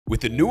With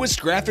the newest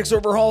graphics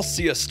overhaul,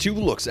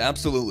 CS2 looks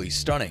absolutely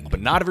stunning,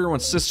 but not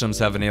everyone's systems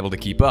have been able to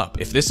keep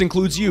up. If this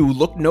includes you,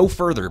 look no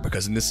further,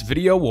 because in this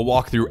video we'll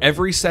walk through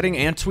every setting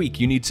and tweak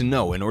you need to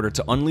know in order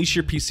to unleash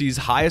your PC's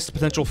highest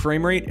potential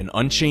frame rate and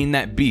unchain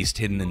that beast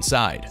hidden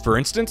inside. For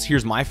instance,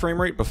 here's my frame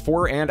rate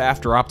before and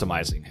after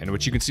optimizing, in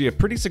which you can see a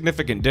pretty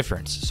significant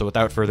difference. So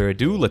without further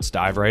ado, let's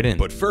dive right in.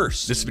 But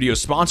first, this video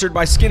is sponsored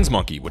by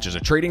SkinsMonkey, which is a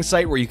trading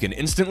site where you can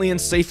instantly and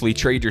safely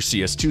trade your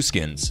CS2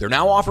 skins. They're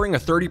now offering a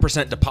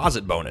 30%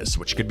 deposit bonus,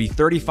 which could be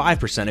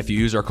 35% if you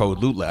use our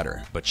code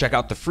LootLadder, but check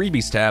out the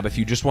freebies tab if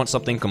you just want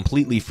something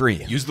completely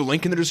free. Use the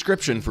link in the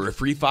description for a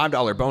free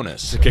 $5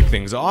 bonus. To kick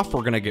things off,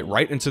 we're gonna get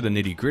right into the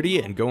nitty-gritty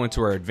and go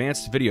into our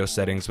advanced video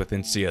settings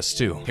within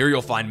CS2. Here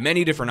you'll find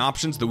many different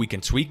options that we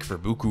can tweak for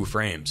buku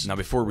frames. Now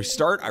before we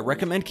start, I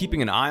recommend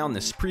keeping an eye on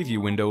this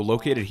preview window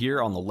located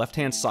here on the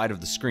left-hand side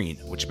of the screen,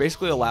 which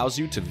basically allows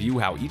you to view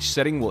how each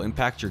setting will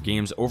impact your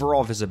game's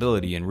overall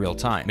visibility in real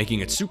time,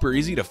 making it super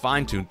easy to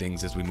fine-tune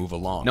things as we move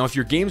along. Now if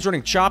your game's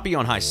running choppy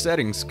on high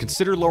settings,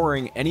 consider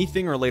lowering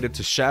anything related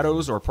to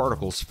shadows or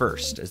particles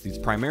first, as these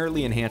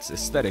primarily enhance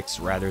aesthetics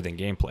rather than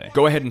gameplay.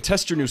 Go ahead and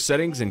test your new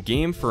settings in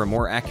game for a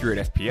more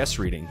accurate FPS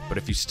reading, but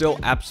if you still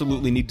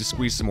absolutely need to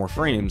squeeze some more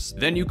frames,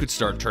 then you could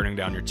start turning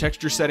down your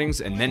texture settings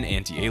and then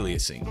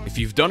anti-aliasing. If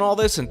you've done all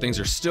this and things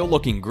are still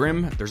looking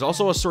grim, there's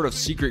also a sort of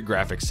secret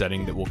graphics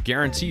setting that will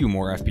guarantee you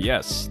more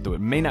FPS, though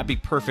it may not be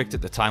perfect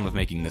at the time of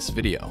making this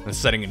video. The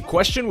setting in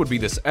question would be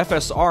this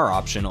FSR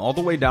option all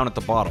the way down at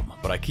the bottom,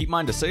 but I keep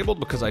mine disabled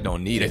because I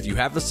don't need it. If you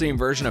have the same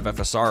version of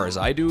FSR as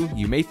I do,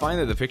 you may find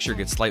that the picture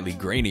gets slightly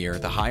grainier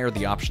the higher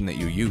the option that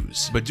you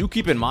use. But do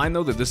keep in mind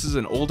though that this is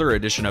an older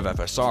edition of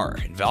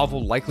FSR, and Valve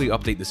will likely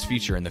update this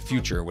feature in the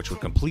future, which would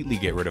completely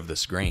get rid of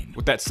this grain.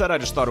 With that said, I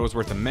just thought it was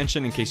worth a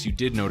mention in case you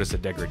did notice a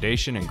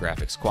degradation in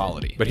graphics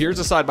quality. But here's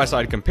a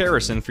side-by-side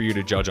comparison for you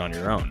to judge on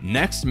your own.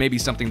 Next, maybe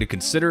something to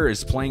consider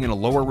is playing in a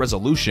lower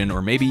resolution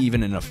or maybe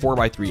even in a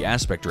 4:3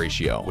 aspect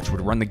ratio, which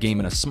would run the game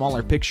in a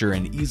smaller picture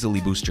and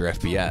easily boost your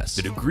FPS.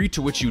 The degree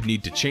to which you'd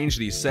need to change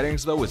these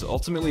settings though is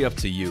ultimately up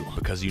to you,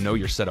 because you know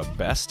your setup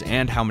best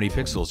and how many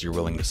pixels you're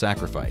willing to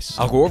sacrifice.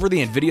 I'll go over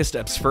the NVIDIA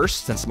steps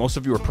first, since most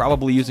of you are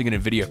probably using an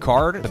NVIDIA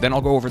card, but then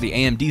I'll go over the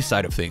AMD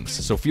side of things,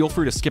 so feel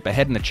free to skip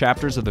ahead in the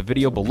chapters of the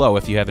video below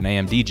if you have an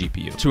AMD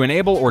GPU. To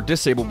enable or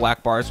disable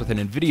black bars with an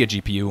NVIDIA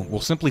GPU,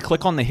 we'll simply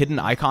click on the hidden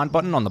icon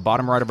button on the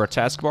bottom right of our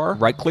taskbar,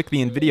 right-click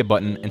the NVIDIA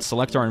button, and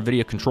select our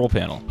NVIDIA control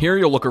panel. Here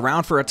you'll look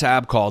around for a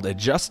tab called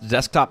Adjust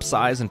Desktop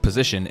Size and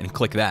Position and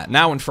click that.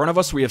 Now in front of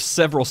us we have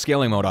several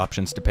scaling mode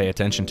options to pay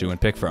attention to and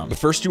pick from. But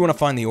first you want to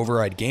find the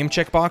override game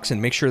checkbox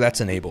and make sure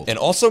that's enabled. And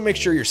also make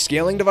sure your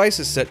scaling device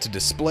is set to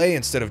display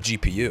instead of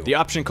GPU. The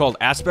option called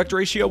aspect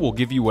ratio will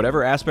give you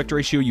whatever aspect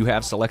ratio you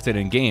have selected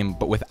in game,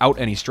 but without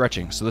any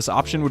stretching, so this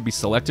option would be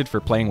selected for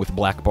playing with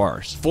black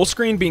bars. Full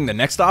screen being the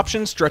next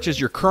option stretches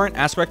your current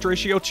aspect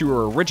ratio to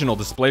your original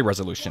display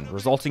resolution,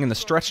 resulting in the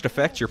stretched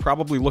effect you're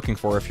probably looking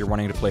for if you're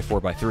wanting to play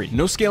 4:3.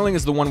 No scaling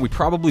is the one we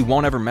probably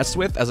won't ever mess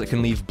with, as it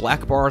can leave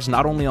black bars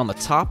not only on the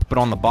top, but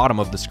on the bottom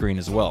of the screen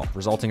as well,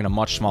 resulting in a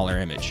much smaller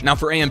image. Now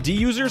for AMD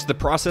users, the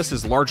process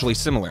is largely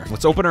similar.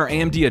 Let's open our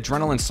AMD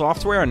Adrenalin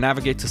software and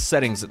navigate to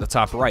settings at the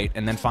top right,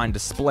 and then find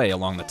display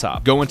along the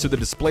top. Go into the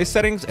display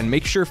settings and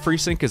make sure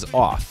FreeSync is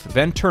off,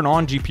 then turn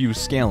on GPU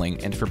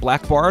scaling, and for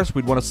black bars,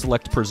 we'd want to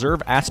select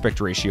preserve aspect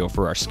ratio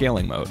for our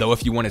scaling mode. Though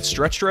if you wanted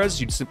stretch res,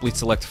 you'd simply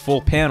select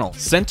full panel.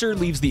 Center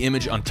leaves the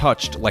image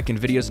untouched, like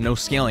NVIDIA's no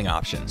scaling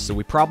option, so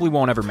we probably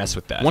won't ever mess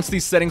with that. Once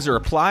these settings are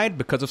applied,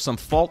 because of some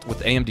fault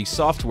with AMD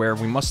software,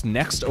 we must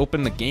next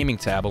open the gaming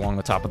tab along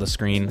the top of the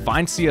screen,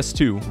 find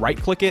CS2,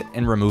 right-click it,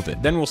 and remove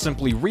it. Then we'll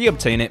simply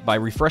re-obtain it by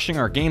refreshing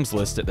our games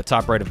list at the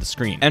top right of the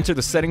screen. Enter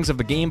the settings of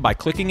the game by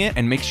clicking it,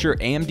 and make sure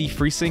AMD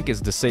FreeSync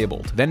is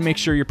disabled. Then make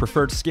sure your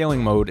preferred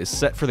scaling mode is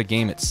set for the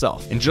game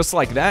itself. And just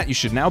like that, you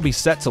should now be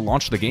set to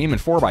launch the game in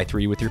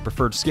 4:3 with your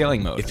preferred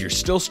scaling mode. If you're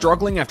still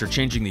struggling after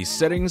changing these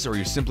settings, or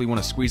you simply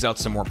want to squeeze out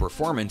some more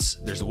performance,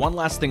 there's one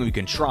last thing we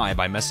can try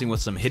by messing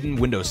with some hidden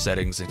Windows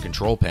settings and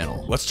control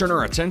panel. Let's turn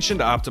our attention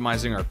to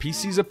optimizing our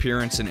PC's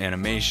appearance and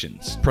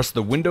animations. Press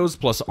the Windows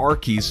plus R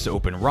keys to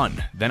open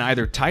Run, then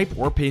either type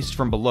or paste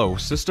from below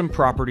System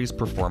Properties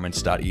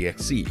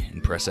Performance.exe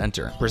and press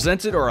Enter.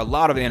 Presented are a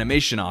lot of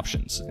animation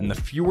options, and the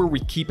fewer we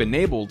keep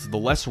enabled, the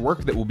less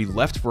work that will be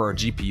left for our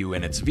GPU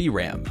and its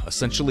VRAM,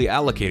 essentially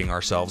allocating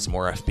ourselves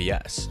more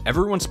FPS.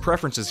 Everyone's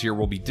preferences here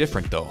will be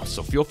different though,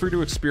 so feel free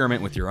to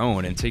experiment with your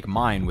own and take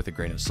mine with a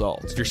grain of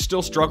salt. If you're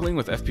still struggling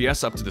with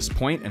FPS up to this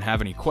point and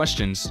have any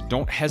questions,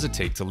 don't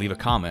hesitate to leave a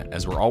comment,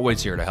 as we're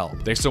always here to help.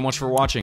 Thanks so much for watching.